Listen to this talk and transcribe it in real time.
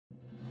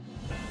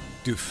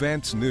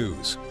Defense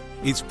News.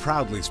 It's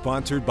proudly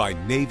sponsored by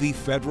Navy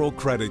Federal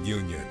Credit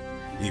Union.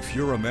 If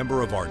you're a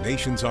member of our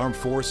nation's armed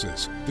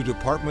forces, the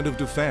Department of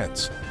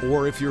Defense,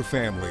 or if your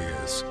family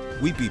is,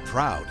 we'd be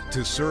proud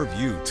to serve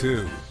you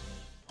too.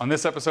 On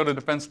this episode of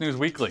Defense News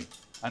Weekly,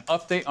 an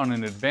update on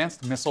an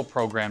advanced missile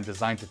program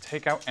designed to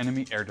take out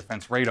enemy air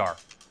defense radar.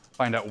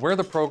 Find out where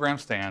the program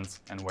stands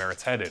and where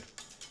it's headed.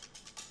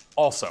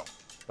 Also,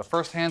 the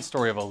first-hand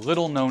story of a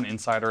little-known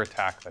insider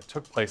attack that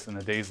took place in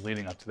the days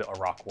leading up to the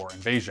Iraq War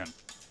invasion.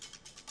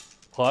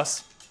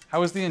 Plus,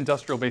 how is the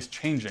industrial base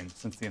changing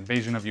since the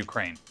invasion of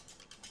Ukraine?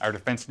 Our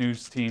Defense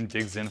News team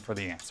digs in for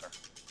the answer.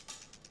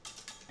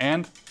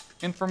 And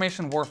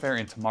information warfare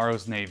in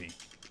tomorrow's Navy.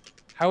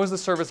 How is the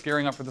service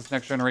gearing up for this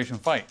next-generation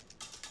fight?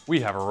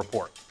 We have a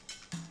report.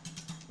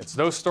 It's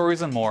those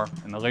stories and more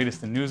in the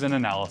latest in news and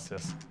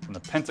analysis from the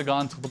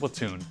Pentagon to the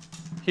platoon,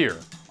 here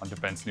on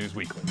Defense News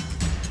Weekly.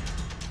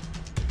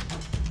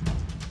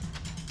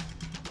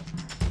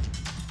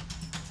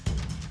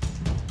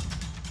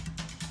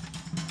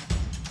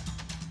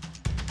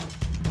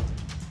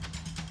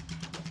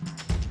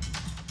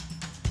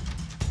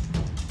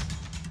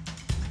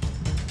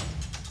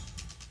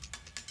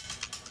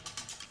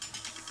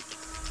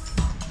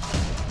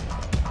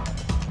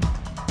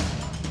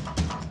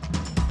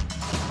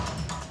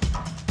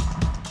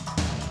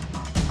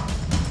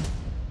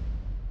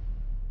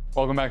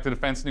 Welcome back to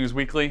Defense News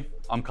Weekly.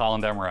 I'm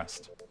Colin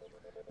Demarest.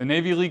 The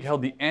Navy League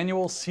held the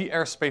annual Sea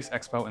Air Space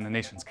Expo in the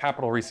nation's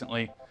capital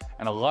recently,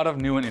 and a lot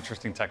of new and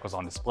interesting tech was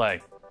on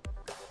display.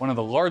 One of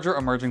the larger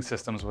emerging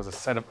systems was a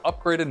set of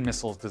upgraded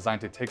missiles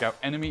designed to take out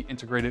enemy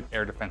integrated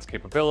air defense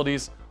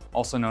capabilities,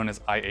 also known as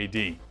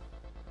IAD.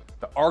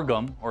 The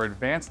AARGM, or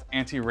Advanced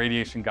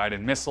Anti-Radiation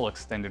Guided Missile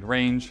Extended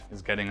Range,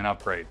 is getting an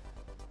upgrade.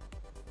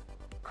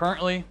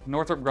 Currently,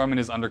 Northrop Grumman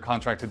is under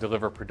contract to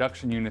deliver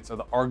production units of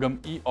the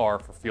AARGM-ER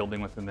for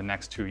fielding within the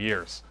next 2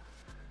 years.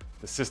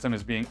 The system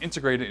is being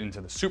integrated into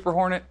the Super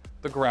Hornet,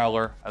 the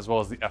Growler, as well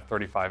as the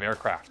F-35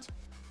 aircraft.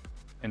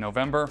 In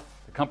November,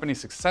 the company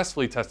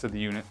successfully tested the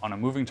unit on a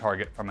moving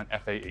target from an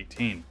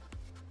FA-18.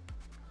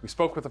 We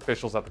spoke with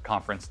officials at the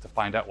conference to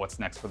find out what's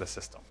next for the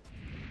system.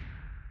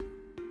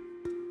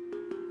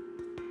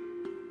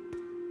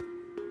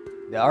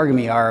 The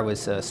AARGM-ER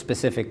was a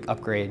specific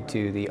upgrade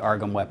to the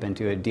AARGM weapon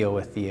to deal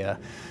with the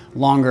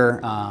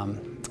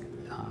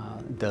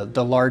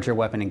the larger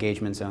weapon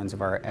engagement zones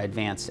of our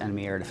advanced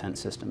enemy air defense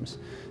systems.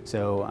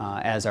 So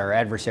as our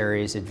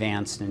adversaries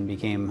advanced and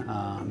became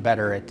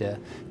better at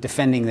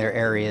defending their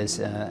areas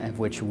of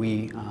which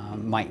we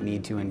might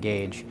need to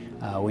engage,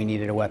 we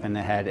needed a weapon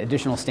that had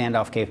additional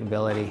standoff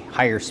capability,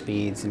 higher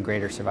speeds, and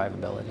greater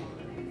survivability.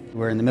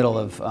 We're in the middle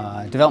of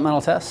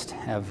developmental test,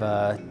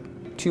 have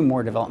 2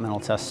 more developmental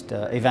test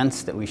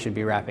events that we should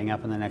be wrapping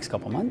up in the next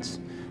couple months,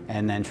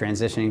 and then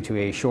transitioning to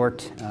a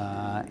short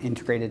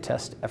integrated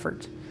test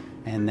effort,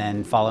 and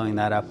then following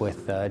that up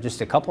with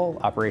just a couple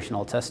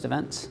operational test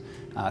events.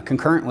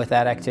 Concurrent with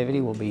that activity,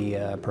 we'll be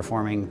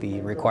performing the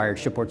required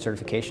shipboard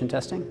certification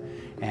testing,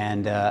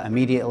 and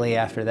immediately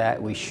after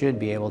that we should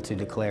be able to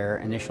declare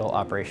initial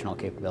operational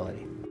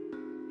capability.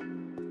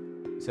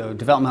 So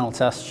developmental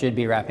tests should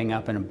be wrapping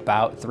up in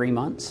about 3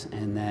 months,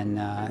 and then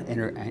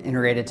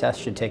integrated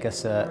tests should take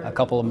us a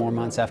couple of more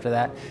months after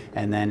that.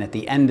 And then at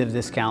the end of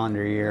this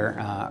calendar year,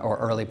 or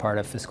early part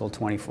of fiscal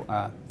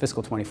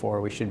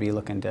 24, we should be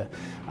looking to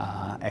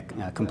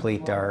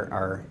complete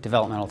our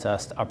developmental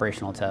test,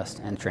 operational test,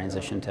 and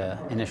transition to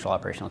initial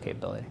operational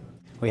capability.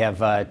 We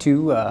have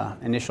 2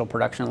 initial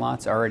production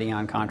lots already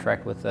on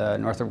contract with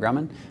Northrop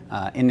Grumman.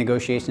 In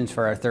negotiations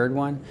for our 3rd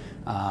one,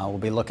 we'll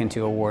be looking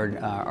to award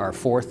our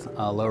 4th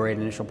low-rate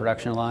initial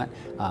production lot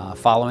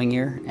following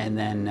year, and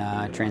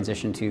then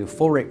transition to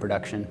full-rate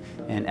production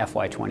in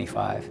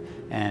FY25.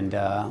 And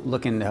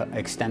looking to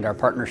extend our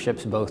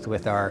partnerships both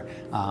with our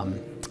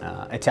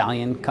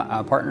Italian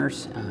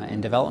partners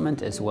in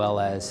development, as well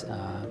as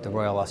the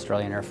Royal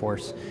Australian Air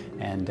Force,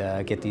 and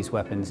get these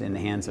weapons in the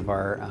hands of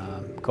our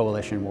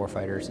coalition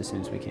warfighters as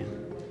soon as we can.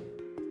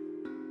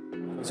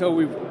 So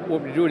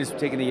what we're doing is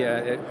taking the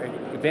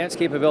advanced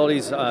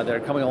capabilities that are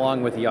coming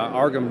along with the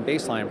AARGM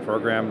baseline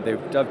program. They've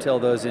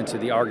dovetailed those into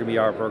the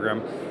AARGM-ER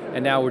program,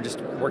 and now we're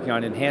just working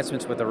on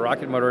enhancements with the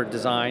rocket motor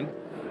design,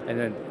 and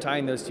then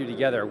tying those 2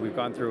 together. We've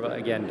gone through,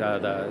 again,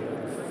 the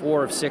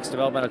 4 of 6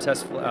 developmental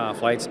test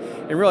flights,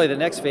 and really the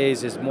next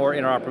phase is more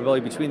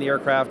interoperability between the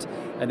aircraft,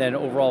 and then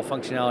overall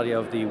functionality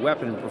of the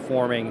weapon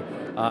performing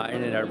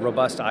in a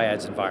robust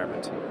IADS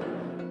environment.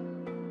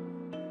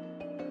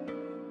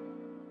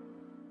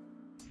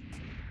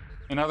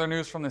 In other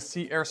news from the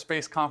Sea Air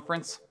Space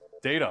Conference,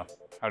 data,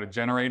 how to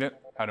generate it,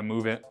 how to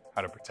move it,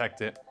 how to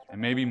protect it,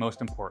 and maybe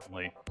most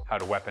importantly, how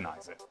to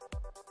weaponize it.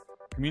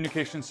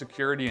 Communication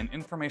security and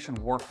information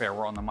warfare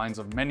were on the minds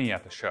of many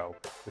at the show,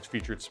 which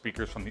featured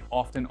speakers from the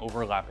often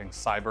overlapping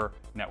cyber,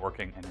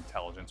 networking, and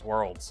intelligence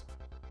worlds.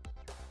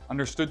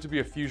 Understood to be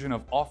a fusion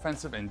of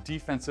offensive and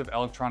defensive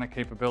electronic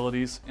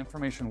capabilities,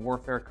 information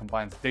warfare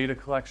combines data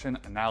collection,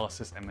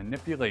 analysis, and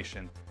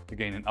manipulation to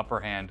gain an upper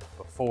hand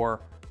before,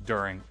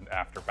 during, and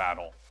after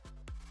battle.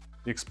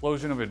 the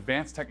explosion of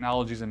advanced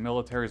technologies in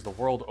militaries the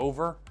world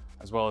over,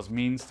 as well as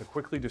means to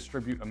quickly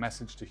distribute a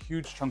message to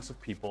huge chunks of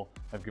people,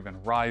 have given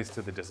rise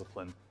to the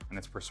discipline and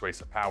its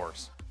persuasive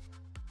powers.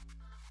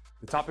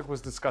 The topic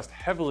was discussed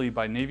heavily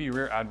by Navy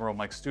Rear Admiral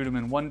Mike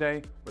Studeman one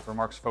day, with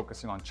remarks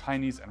focusing on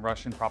Chinese and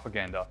Russian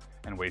propaganda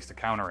and ways to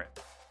counter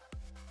it.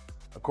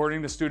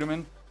 According to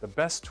Studeman, the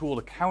best tool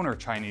to counter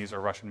Chinese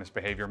or Russian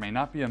misbehavior may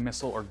not be a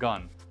missile or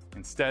gun.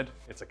 Instead,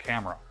 it's a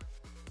camera.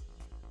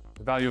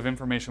 The value of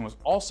information was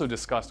also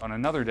discussed on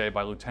another day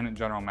by Lieutenant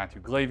General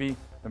Matthew Glavey,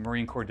 the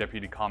Marine Corps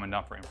Deputy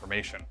Commandant for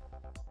Information.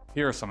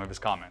 Here are some of his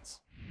comments.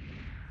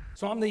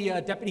 So I'm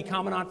the Deputy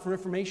Commandant for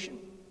Information.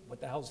 What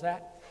the hell's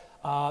that?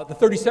 The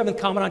 37th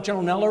Commandant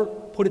General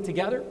Neller put it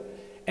together.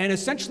 And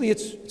essentially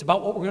it's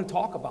about what we're going to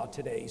talk about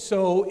today.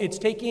 So it's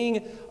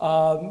taking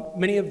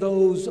many of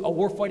those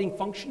warfighting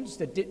functions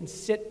that didn't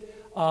sit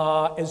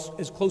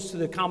as close to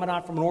the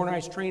Commandant from an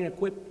organized, trained, and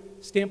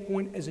equipped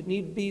standpoint as it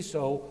needed to be.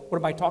 So what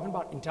am I talking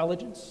about?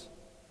 Intelligence,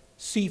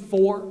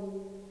 C4,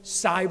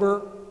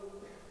 cyber,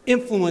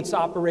 influence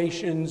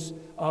operations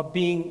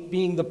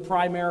being the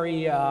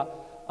primary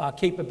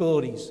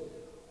capabilities.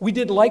 We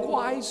did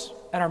likewise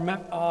at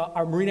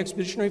our Marine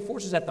Expeditionary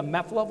Forces at the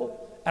MEF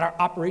level, at our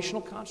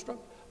operational construct,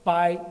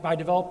 by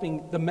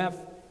developing the MEF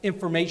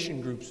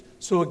information groups.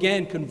 So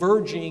again,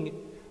 converging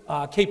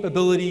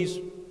capabilities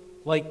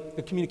like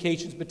the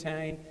Communications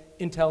Battalion,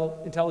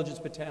 Intelligence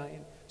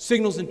Battalion,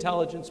 Signals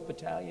Intelligence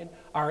Battalion,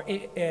 our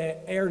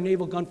Air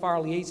Naval Gunfire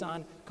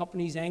Liaison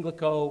companies,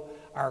 Anglico,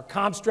 our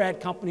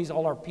Comstrat companies,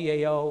 all our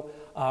PAO,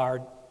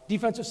 our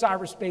Defensive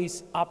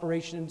Cyberspace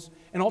Operations,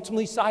 and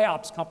ultimately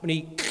PsyOps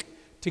company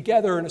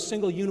together in a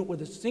single unit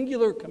with a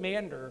singular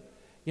commander,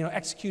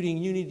 executing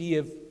unity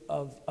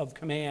of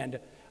command.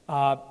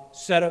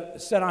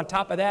 Set on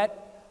top of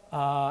that,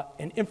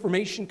 an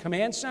information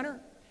command center,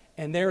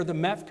 and there the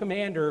MEF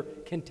commander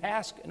can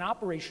task an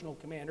operational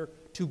commander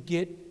to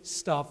get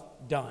stuff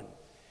done.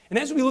 And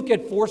as we look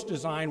at force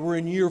design, we're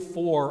in year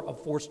 4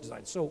 of force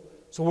design. So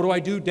what do I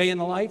do day in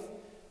the life?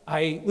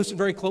 I listen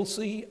very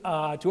closely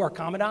to our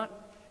commandant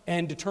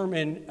and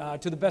determine,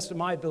 to the best of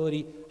my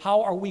ability,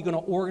 how are we going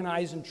to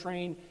organize and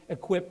train,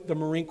 equip the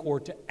Marine Corps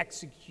to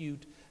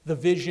execute the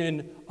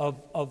vision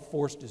of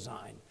force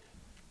design.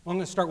 I'm going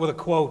to start with a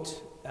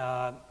quote,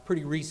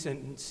 pretty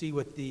recent, and see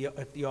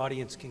if the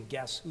audience can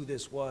guess who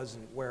this was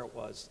and where it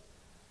was.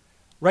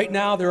 Right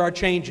now, there are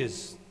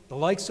changes, the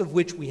likes of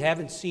which we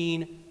haven't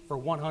seen for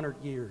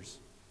 100 years.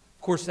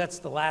 Of course, that's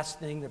the last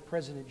thing that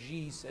President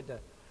Xi said to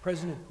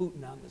President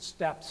Putin on the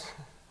steps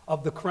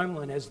of the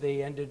Kremlin as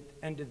they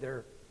ended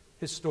their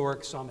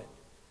historic summit.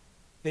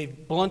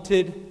 They've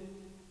blunted,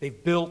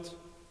 they've built,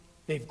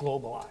 they've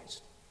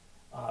globalized.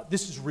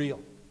 This is real.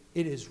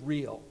 It is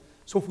real.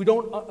 So if we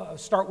don't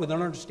start with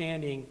an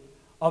understanding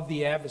of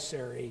the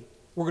adversary,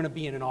 we're going to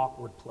be in an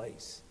awkward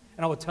place.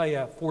 And I will tell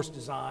you, force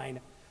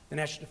design, the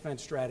National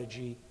Defense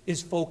Strategy,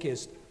 is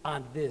focused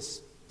on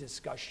this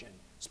discussion,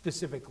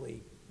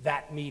 specifically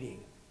that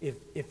meeting,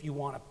 if you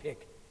want to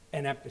pick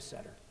an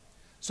epicenter.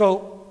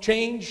 So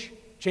change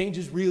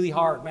is really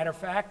hard. Matter of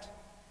fact,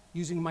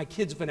 using my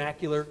kids'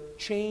 vernacular,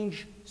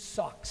 change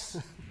sucks.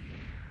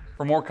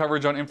 For more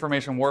coverage on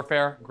information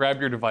warfare, grab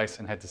your device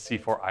and head to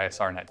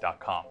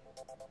c4isrnet.com.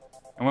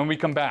 And when we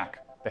come back,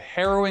 the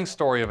harrowing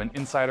story of an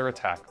insider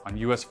attack on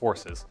U.S.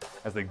 forces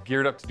as they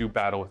geared up to do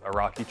battle with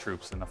Iraqi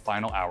troops in the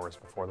final hours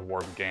before the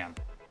war began.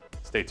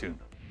 Stay tuned.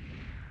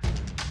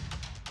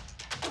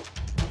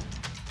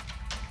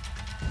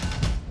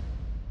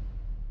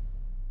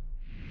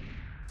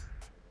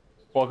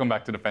 Welcome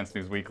back to Defense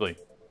News Weekly.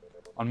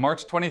 On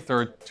March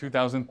 23,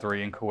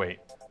 2003 in Kuwait,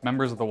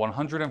 members of the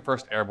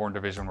 101st Airborne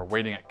Division were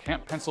waiting at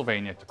Camp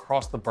Pennsylvania to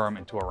cross the berm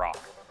into Iraq.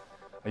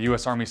 A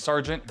U.S. Army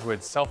sergeant who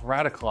had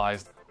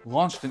self-radicalized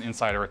launched an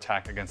insider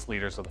attack against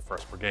leaders of the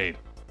 1st Brigade.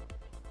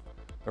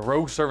 The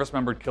rogue service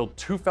member killed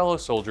 2 fellow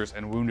soldiers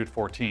and wounded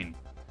 14.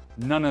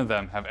 None of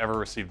them have ever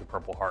received the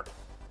Purple Heart.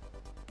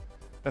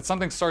 That's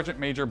something Sergeant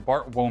Major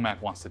Bart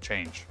Womack wants to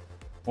change.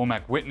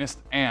 Womack witnessed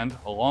and,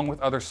 along with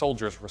other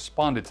soldiers,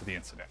 responded to the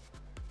incident.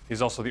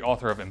 He's also the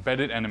author of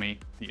Embedded Enemy,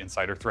 The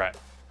Insider Threat.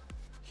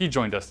 He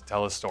joined us to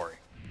tell his story.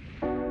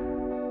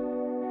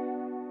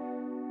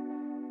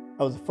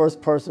 I was the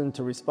first person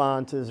to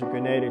respond to this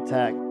grenade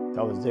attack.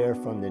 I was there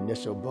from the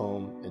initial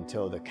boom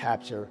until the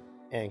capture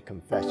and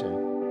confession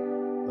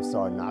of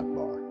Hasan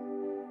Akbar.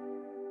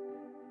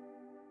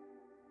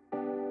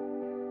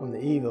 On the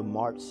eve of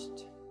March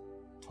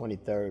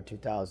 23,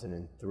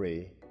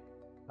 2003,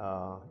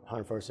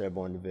 101st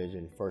Airborne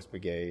Division, 1st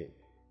Brigade,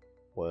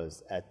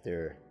 was at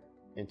their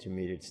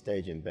intermediate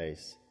staging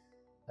base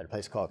at a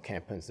place called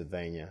Camp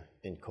Pennsylvania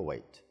in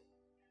Kuwait.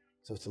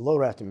 So it's a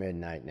little after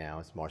midnight now,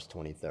 it's March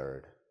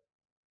 23rd.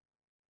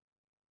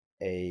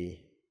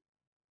 A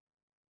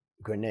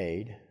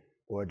grenade,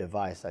 or a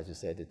device, I should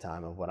say at the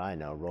time of what I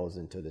know, rolls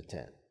into the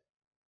tent.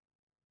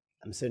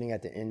 I'm sitting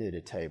at the end of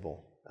the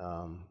table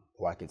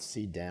where I could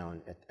see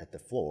down at the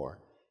floor,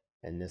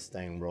 and this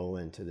thing roll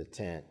into the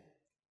tent,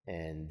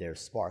 and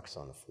there's sparks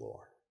on the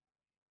floor.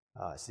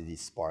 I see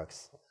these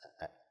sparks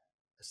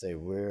say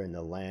we're in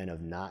the land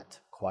of not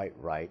quite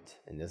right,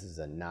 and this is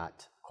a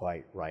not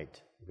quite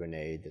right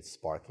grenade that's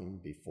sparking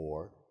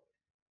before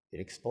it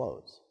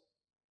explodes.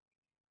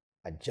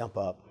 I jump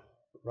up,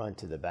 run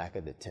to the back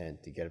of the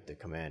tent to get up the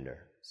commander.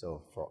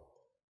 So for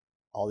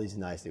all these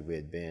nights that we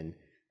had been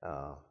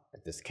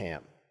at this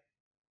camp,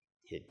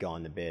 he had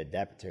gone to bed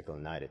that particular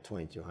night at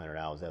 2200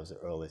 hours. That was the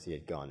earliest he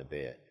had gone to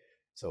bed.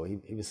 So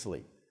he was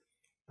asleep.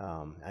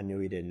 I knew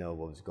he didn't know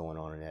what was going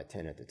on in that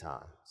tent at the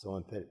time. So I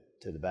went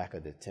to the back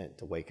of the tent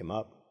to wake him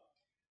up,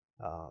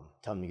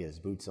 tell him to get his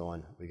boots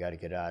on. We got to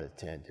get out of the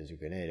tent. There's a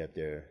grenade up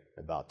there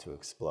about to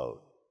explode.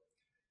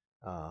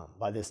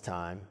 By this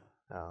time,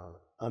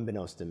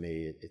 unbeknownst to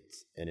me,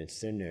 it's an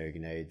incendiary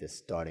grenade that's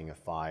starting a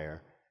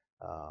fire.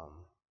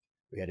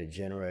 We had a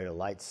generator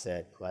light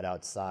set right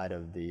outside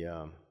of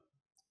the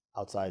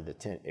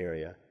tent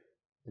area,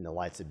 and the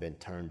lights had been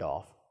turned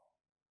off.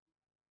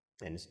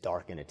 And it's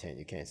dark in the tent,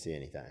 you can't see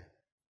anything.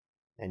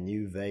 And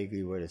knew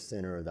vaguely where the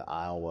center of the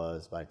aisle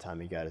was by the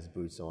time he got his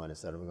boots on and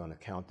said, we're going to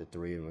count to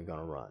 3 and we're going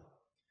to run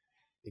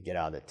to get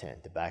out of the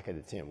tent. The back of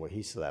the tent where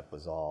he slept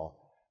was all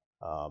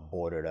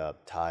boarded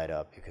up, tied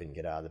up. You couldn't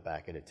get out of the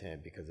back of the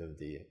tent because of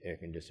the air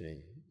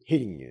conditioning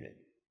heating unit.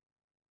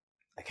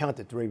 I count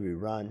to 3, we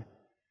run.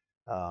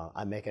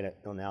 I make it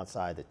on the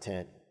outside of the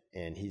tent,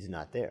 and he's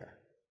not there.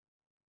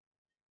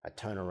 I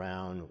turn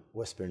around,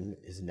 whispering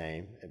his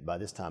name, and by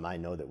this time I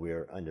know that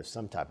we're under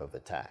some type of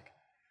attack.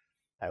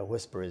 I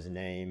whisper his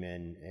name,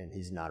 and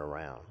he's not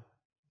around.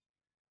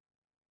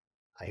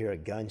 I hear a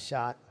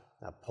gunshot.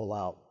 I pull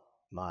out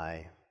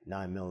my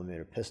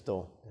 9mm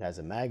pistol. It has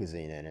a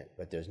magazine in it,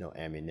 but there's no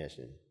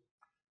ammunition.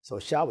 So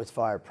a shot was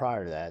fired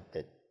prior to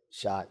that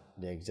shot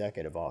the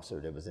executive officer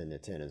that was in the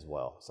tent as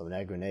well. So when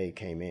that grenade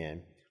came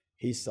in,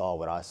 he saw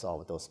what I saw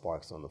with those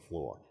sparks on the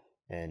floor.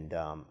 And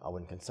I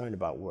wasn't concerned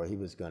about where he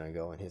was going to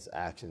go in his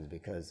actions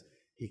because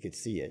he could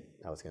see it.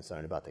 I was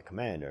concerned about the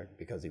commander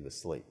because he was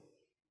asleep.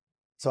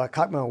 So I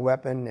cocked my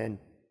weapon and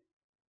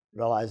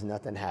realized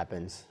nothing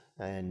happens.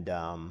 And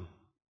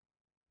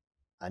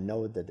I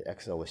know that the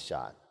XO was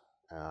shot.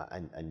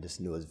 I just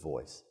knew his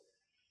voice.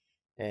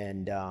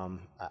 And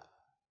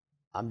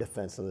I'm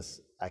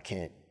defenseless. I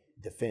can't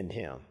defend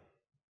him.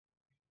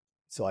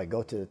 So I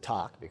go to the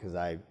TOC because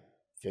I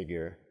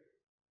figure,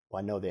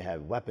 well, I know they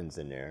have weapons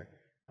in there.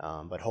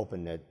 But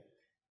hoping that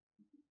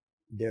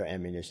their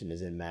ammunition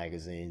is in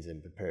magazines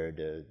and prepared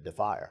to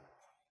fire.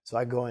 So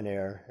I go in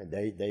there, and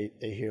they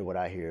hear what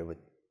I hear with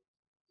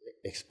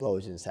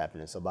explosions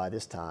happening. So by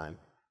this time,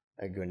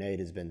 a grenade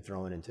has been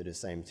thrown into the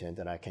same tent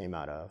that I came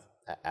out of.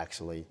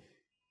 Actually,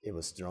 it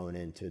was thrown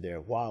into there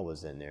while I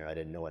was in there. I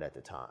didn't know it at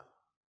the time.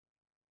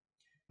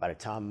 By the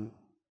time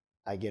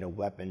I get a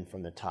weapon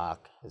from the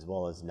TOC, as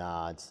well as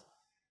nods,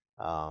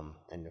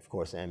 and of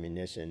course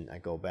ammunition, I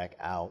go back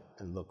out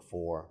and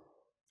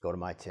go to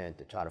my tent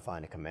to try to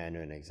find a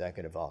commander and an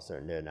executive officer,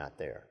 and they're not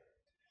there.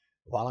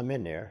 While I'm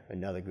in there,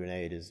 another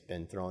grenade has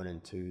been thrown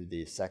into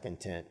the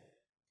second tent,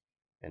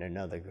 and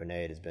another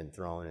grenade has been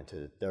thrown into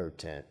the third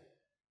tent,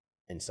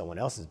 and someone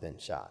else has been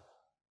shot.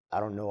 I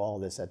don't know all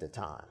this at the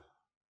time.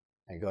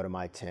 I go to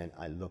my tent,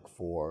 I look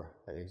for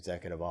an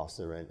executive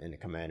officer and the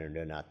commander, and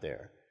they're not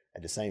there.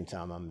 At the same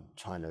time, I'm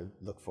trying to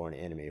look for an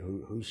enemy.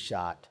 Who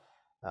shot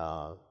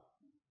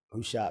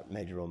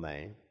Major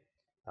Romaine?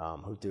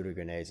 Who threw the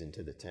grenades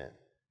into the tent?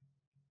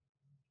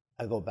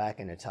 I go back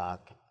in the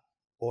TOC,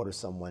 order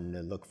someone to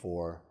look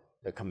for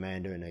the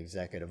commander and the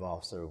executive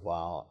officer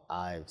while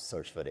I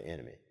search for the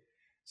enemy.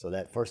 So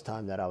that first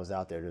time that I was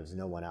out there was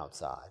no one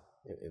outside.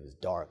 It was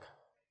dark,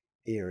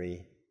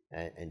 eerie,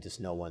 and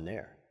just no one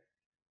there.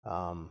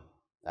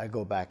 I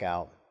go back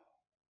out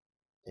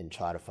and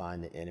try to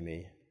find the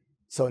enemy.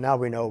 So now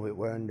we know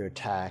we're under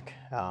attack.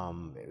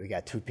 We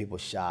got 2 people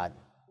shot.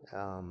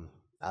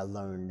 I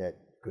learned that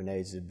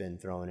grenades have been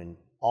thrown in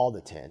all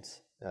the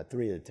tents,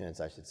 3 of the tents,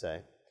 I should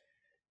say.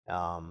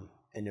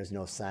 And there's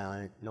no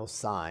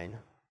sign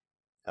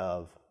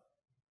of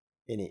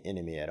any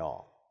enemy at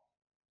all.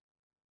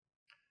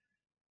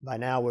 By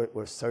now,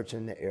 we're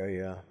searching the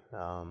area,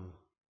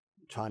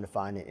 trying to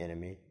find the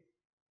enemy,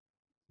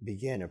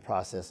 begin a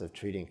process of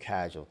treating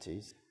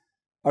casualties.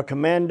 Our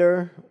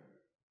commander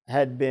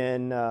had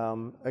been,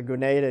 a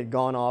grenade had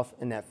gone off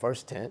in that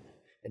first tent.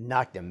 It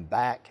knocked him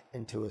back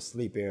into a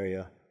sleep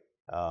area.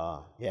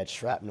 He had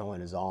shrapnel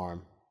in his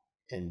arm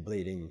and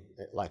bleeding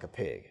like a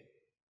pig.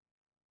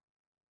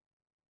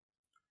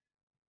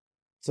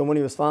 So when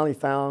he was finally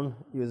found,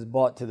 he was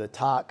brought to the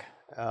TOC,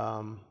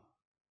 and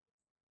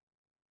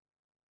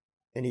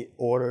he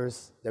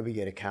orders that we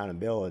get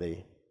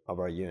accountability of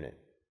our unit.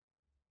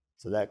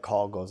 So that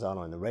call goes out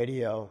on the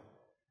radio.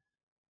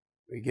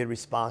 We get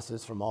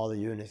responses from all the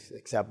units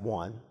except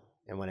one,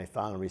 and when they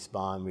finally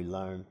respond, we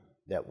learn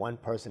that one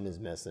person is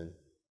missing,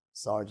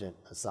 Sergeant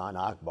Hasan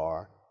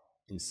Akbar,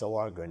 and so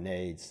are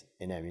grenades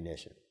and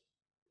ammunition.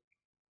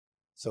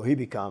 So he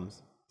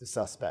becomes the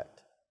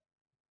suspect.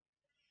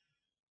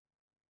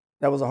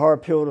 That was a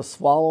hard pill to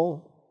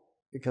swallow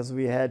because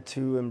we had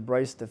to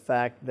embrace the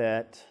fact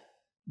that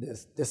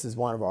this is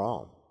one of our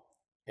own.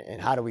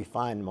 And how do we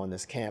find them on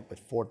this camp with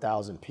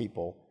 4,000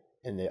 people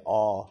and they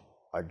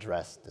all are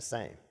dressed the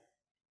same?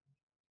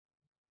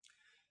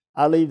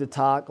 I lead the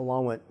talk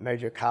along with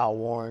Major Kyle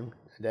Warren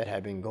that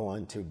had been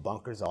going to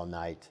bunkers all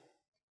night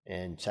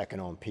and checking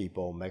on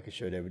people, making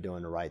sure they were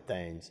doing the right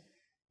things.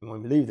 And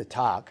when we leave the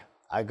talk,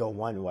 I go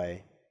one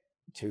way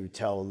to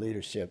tell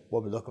leadership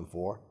what we're looking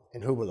for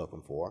and who we're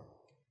looking for.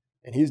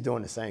 And he's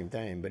doing the same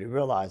thing, but he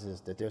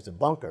realizes that there's a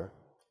bunker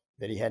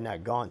that he had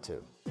not gone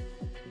to.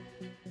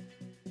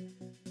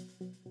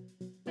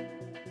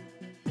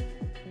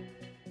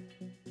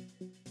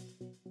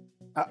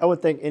 I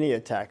would think any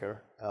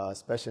attacker,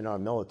 especially in our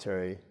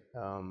military,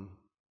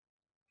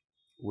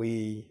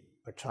 we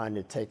are trying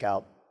to take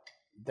out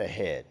the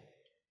head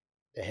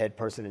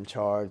person in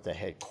charge, the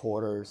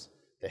headquarters,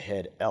 the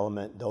head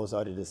element. Those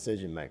are the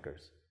decision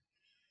makers.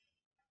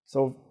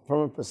 So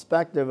from a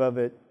perspective of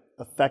it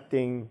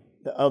affecting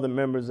the other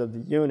members of the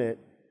unit,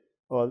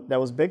 well, that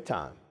was big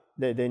time.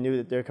 They knew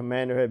that their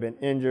commander had been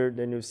injured.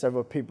 They knew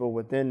several people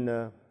within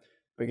the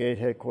brigade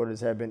headquarters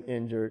had been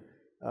injured,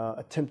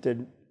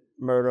 attempted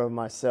murder of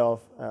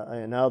myself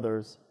and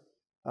others,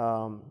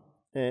 and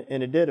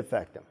it did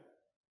affect them.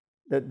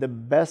 The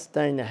best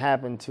thing that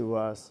happened to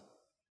us,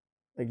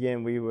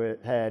 again, we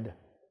had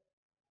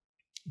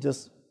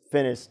just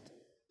finished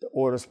the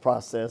orders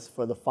process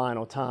for the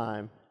final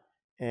time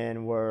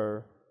and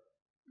were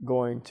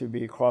going to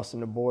be crossing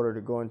the border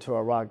to go into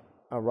Iraq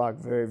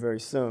very, very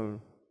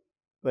soon,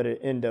 but it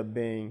ended up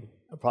being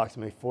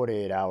approximately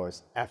 48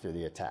 hours after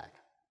the attack.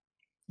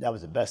 That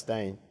was the best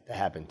thing that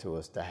happened to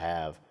us, to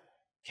have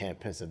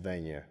Camp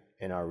Pennsylvania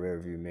in our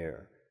rearview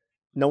mirror.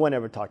 No one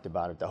ever talked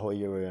about it the whole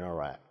year we were in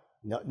Iraq.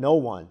 No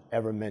one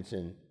ever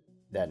mentioned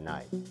that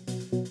night.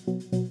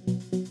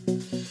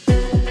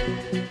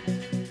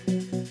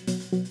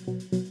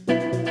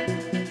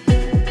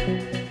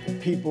 The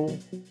people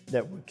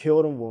that were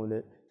killed and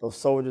wounded, those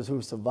soldiers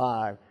who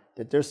survived,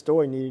 that their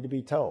story needed to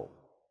be told.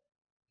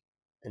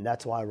 And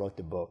that's why I wrote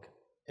the book,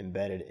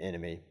 Embedded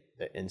Enemy,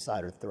 The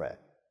Insider Threat.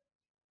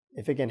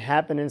 If it can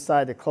happen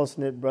inside the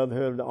close-knit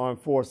brotherhood of the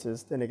armed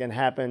forces, then it can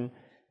happen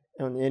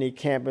on any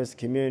campus,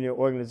 community, or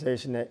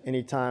organization at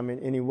any time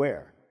and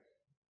anywhere.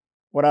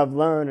 What I've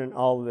learned in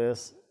all of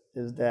this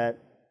is that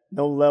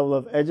no level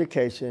of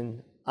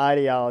education,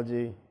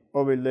 ideology,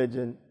 or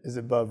religion is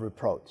above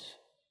reproach.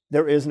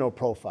 There is no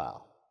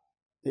profile.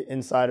 The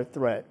insider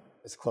threat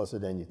is closer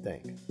than you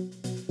think.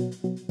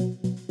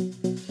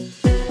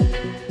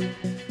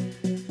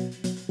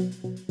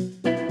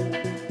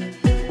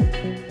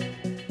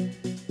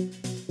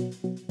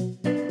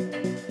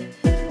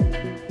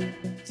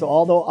 So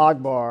although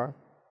Akbar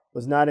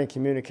was not in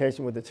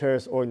communication with the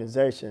terrorist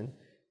organization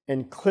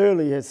and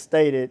clearly has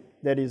stated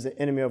that he's the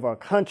enemy of our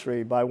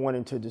country by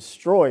wanting to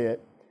destroy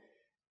it,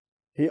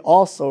 he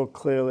also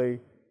clearly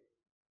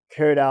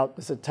carried out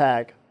this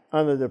attack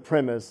under the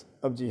premise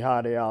of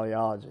jihadi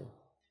ideology.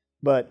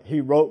 But he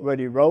wrote what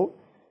he wrote.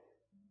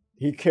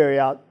 He carried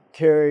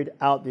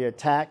out the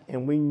attack,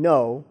 and we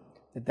know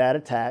that that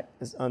attack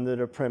is under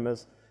the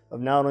premise of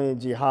not only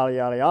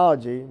jihadi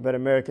ideology, but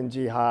American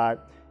jihad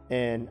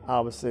and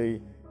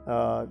obviously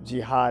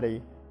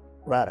jihadi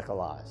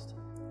radicalized.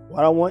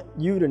 What I want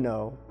you to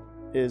know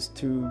is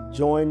to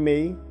join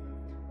me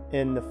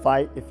in the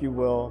fight, if you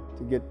will,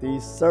 to get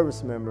these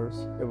service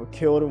members that were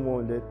killed and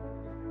wounded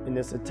in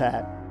this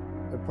attack,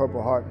 the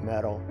Purple Heart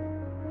Medal,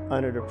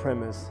 under the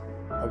premise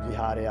of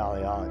jihadi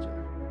ideology.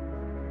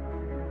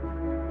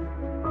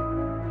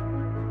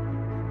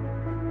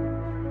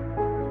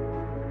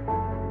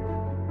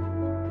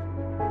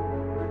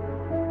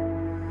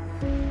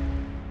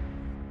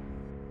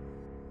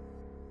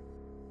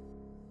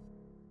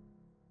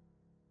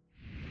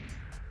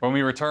 When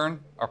we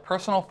return, our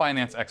personal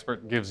finance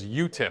expert gives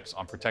you tips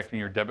on protecting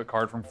your debit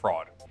card from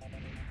fraud.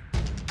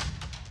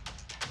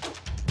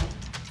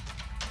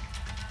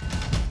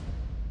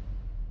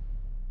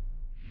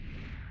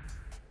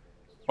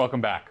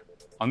 Welcome back.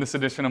 On this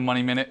edition of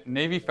Money Minute,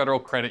 Navy Federal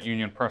Credit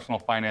Union personal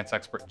finance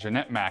expert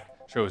Jeanette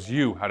Mack shows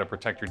you how to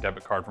protect your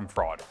debit card from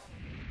fraud.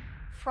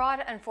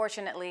 Fraud,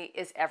 unfortunately,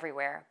 is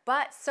everywhere,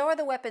 but so are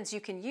the weapons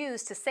you can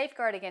use to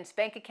safeguard against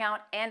bank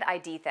account and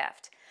ID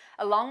theft.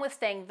 Along with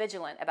staying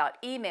vigilant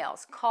about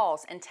emails,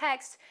 calls, and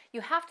texts,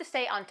 you have to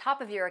stay on top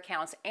of your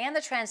accounts and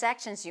the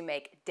transactions you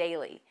make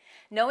daily.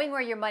 Knowing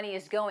where your money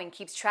is going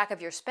keeps track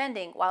of your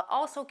spending while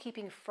also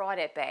keeping fraud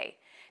at bay.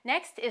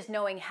 Next is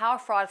knowing how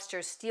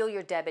fraudsters steal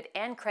your debit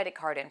and credit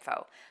card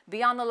info.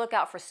 Be on the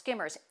lookout for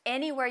skimmers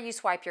anywhere you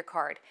swipe your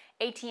card: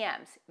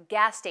 ATMs,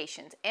 gas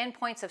stations, and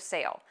points of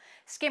sale.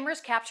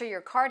 Skimmers capture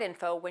your card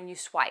info when you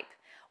swipe.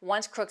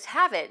 Once crooks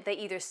have it, they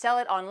either sell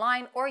it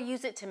online or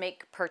use it to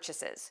make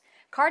purchases.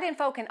 Card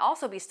info can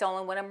also be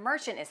stolen when a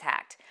merchant is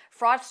hacked.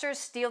 Fraudsters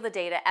steal the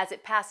data as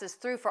it passes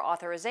through for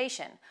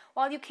authorization.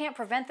 While you can't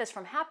prevent this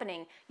from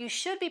happening, you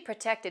should be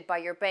protected by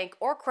your bank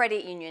or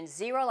credit union's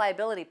zero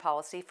liability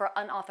policy for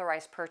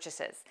unauthorized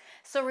purchases.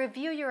 So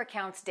review your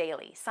accounts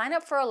daily, sign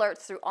up for alerts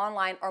through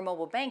online or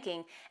mobile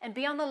banking, and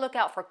be on the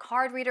lookout for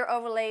card reader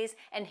overlays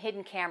and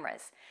hidden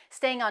cameras.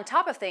 Staying on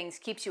top of things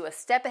keeps you a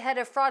step ahead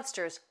of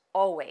fraudsters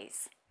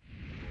always.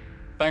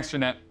 Thanks,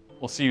 Jeanette.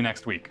 We'll see you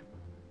next week.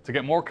 To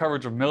get more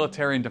coverage of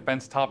military and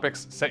defense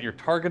topics, set your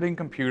targeting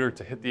computer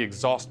to hit the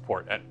exhaust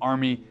port at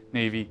Army,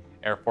 Navy,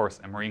 Air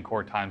Force, and Marine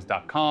Corps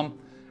Times.com,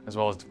 as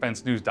well as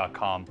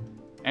DefenseNews.com,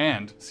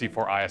 and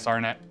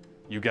C4ISRnet,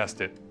 you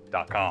guessed it,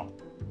 .com.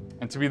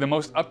 And to be the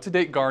most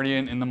up-to-date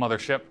Guardian in the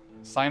mothership,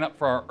 sign up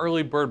for our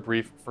early bird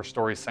brief for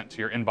stories sent to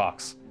your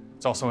inbox.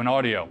 It's also in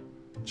audio.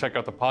 Check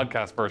out the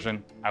podcast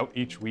version, out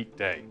each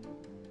weekday.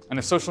 And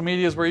if social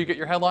media is where you get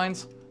your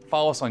headlines,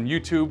 follow us on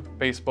YouTube,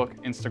 Facebook,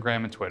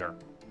 Instagram, and Twitter.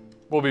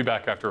 We'll be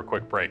back after a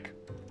quick break.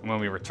 And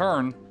when we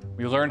return,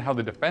 we learn how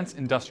the defense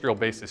industrial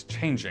base is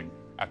changing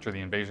after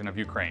the invasion of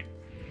Ukraine.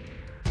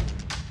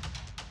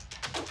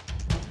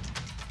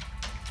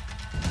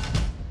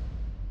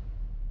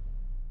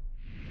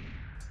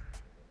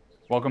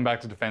 Welcome back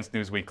to Defense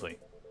News Weekly.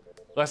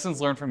 Lessons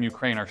learned from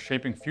Ukraine are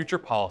shaping future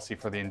policy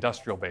for the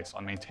industrial base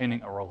on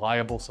maintaining a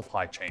reliable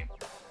supply chain.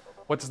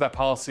 What does that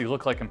policy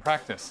look like in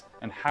practice,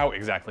 and how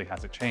exactly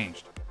has it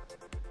changed?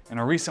 In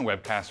a recent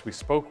webcast, we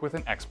spoke with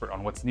an expert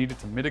on what's needed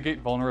to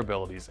mitigate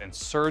vulnerabilities and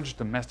surge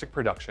domestic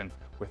production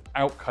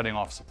without cutting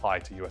off supply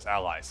to U.S.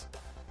 allies.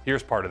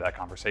 Here's part of that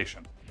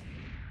conversation.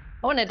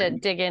 I wanted to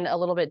dig in a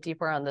little bit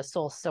deeper on the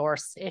sole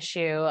source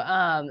issue.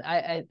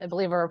 I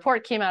believe a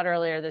report came out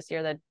earlier this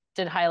year that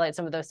did highlight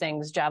some of those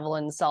things.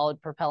 Javelin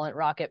solid propellant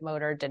rocket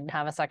motor didn't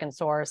have a second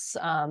source.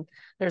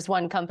 There's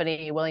one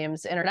company,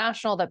 Williams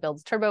International, that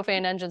builds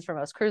turbofan engines for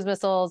most cruise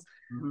missiles.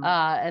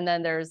 And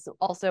then there's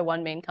also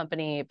one main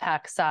company,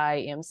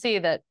 PacSci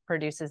EMC, that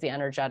produces the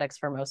energetics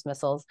for most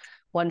missiles.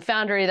 One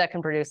foundry that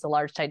can produce the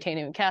large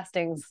titanium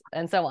castings,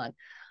 and so on.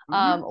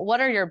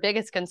 What are your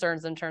biggest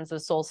concerns in terms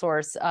of sole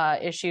source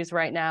issues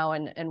right now,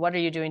 and what are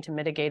you doing to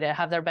mitigate it?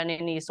 Have there been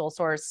any sole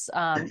source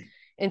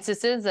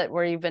instances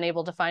where you've been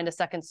able to find a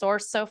second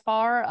source so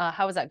far?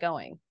 How is that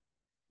going?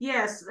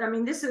 Yes, I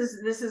mean, this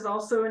is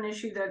also an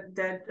issue that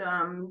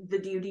the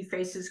DoD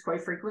faces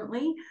quite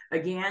frequently.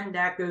 Again,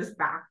 that goes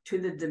back to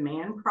the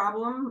demand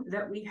problem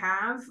that we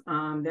have,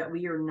 that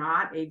we are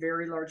not a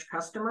very large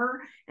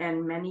customer,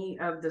 and many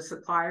of the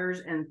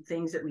suppliers and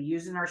things that we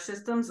use in our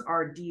systems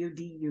are DoD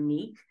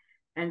unique.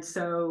 And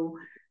so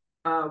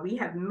we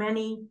have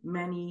many,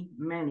 many,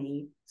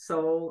 many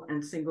sole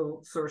and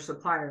single source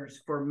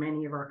suppliers for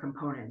many of our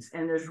components.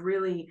 And there's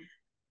really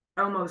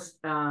almost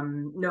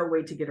no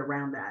way to get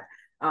around that.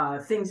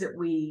 Things that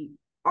we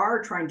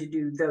are trying to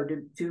do, though,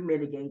 to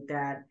mitigate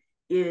that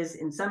is,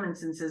 in some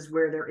instances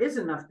where there is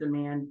enough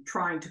demand,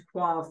 trying to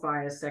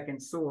qualify a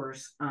second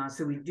source.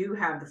 So we do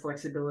have the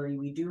flexibility,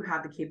 we do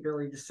have the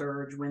capability to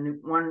surge when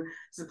one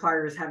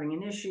supplier is having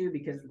an issue,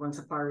 because one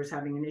supplier is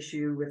having an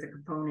issue with a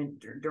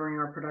component during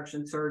our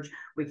production surge,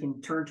 we can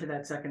turn to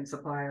that second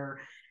supplier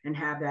and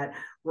have that.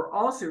 We're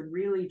also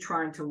really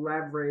trying to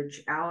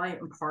leverage ally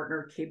and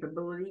partner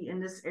capability in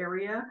this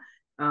area,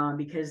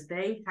 because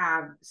they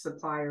have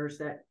suppliers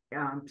that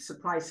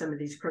supply some of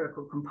these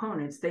critical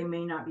components. They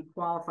may not be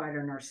qualified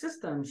in our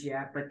systems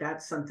yet, but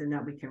that's something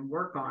that we can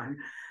work on.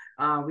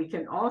 We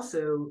can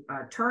also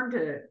turn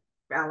to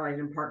allied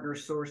and partner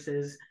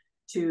sources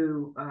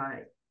to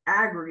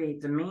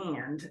aggregate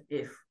demand.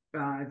 If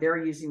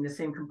they're using the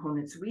same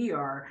components we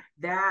are,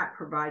 that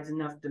provides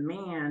enough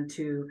demand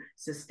to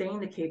sustain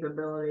the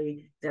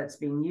capability that's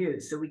being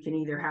used. So we can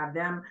either have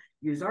them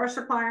use our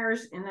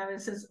suppliers in that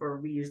instance,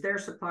 or we use their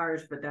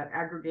suppliers, but that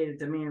aggregated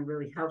demand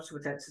really helps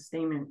with that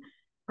sustainment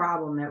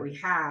problem that we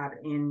have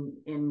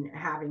in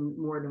having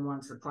more than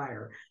one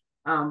supplier.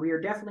 We are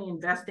definitely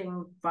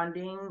investing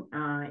funding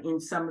in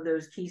some of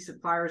those key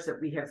suppliers that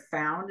we have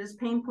found as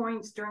pain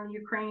points during the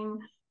Ukraine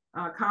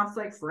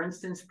conflict. For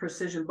instance,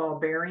 precision ball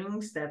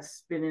bearings,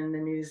 that's been in the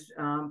news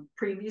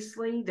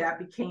previously. That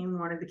became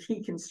one of the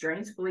key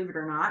constraints, believe it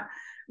or not,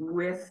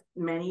 with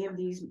many of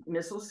these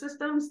missile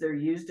systems. They're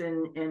used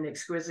in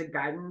exquisite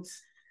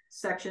guidance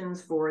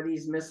sections for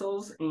these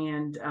missiles,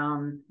 and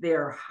they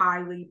are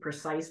highly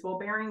precise ball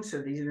bearings. So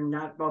these are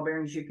not ball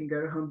bearings you can go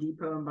to Home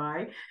Depot and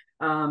buy.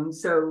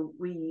 So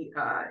we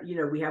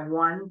have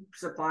one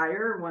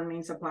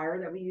main supplier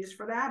that we use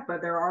for that,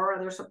 but there are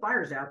other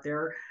suppliers out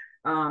there.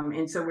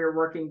 And so we're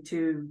working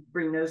to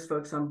bring those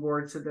folks on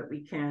board so that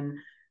we can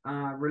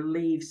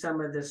relieve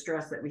some of the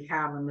stress that we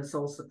have on the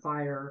sole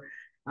supplier.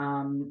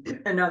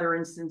 Another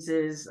instance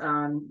is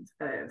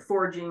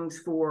forgings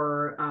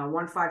for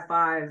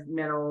 155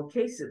 metal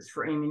cases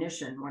for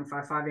ammunition.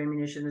 155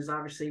 ammunition is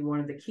obviously one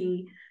of the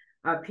key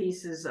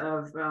pieces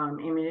of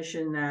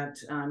munitions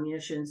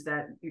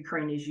that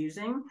Ukraine is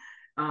using.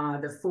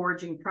 The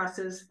foraging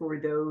presses for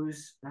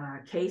those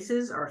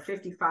cases are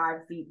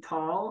 55 feet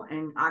tall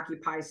and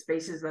occupy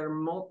spaces that are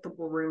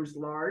multiple rooms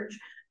large.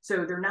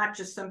 So they're not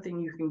just something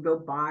you can go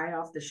buy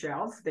off the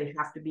shelf. They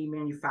have to be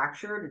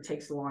manufactured. It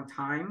takes a long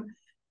time.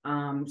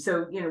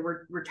 So, you know,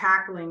 we're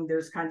tackling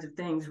those kinds of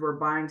things. We're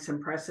buying some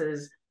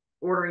presses,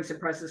 ordering some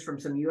presses from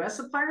some U.S.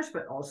 suppliers,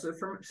 but also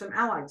from some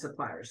allied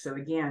suppliers. So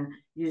again,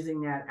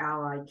 using that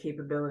allied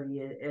capability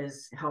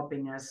is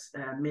helping us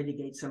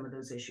mitigate some of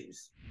those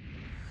issues.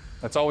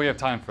 That's all we have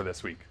time for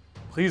this week.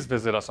 Please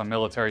visit us on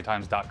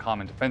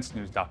militarytimes.com and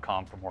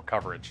defensenews.com for more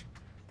coverage.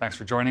 Thanks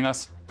for joining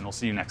us, and we'll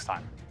see you next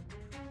time.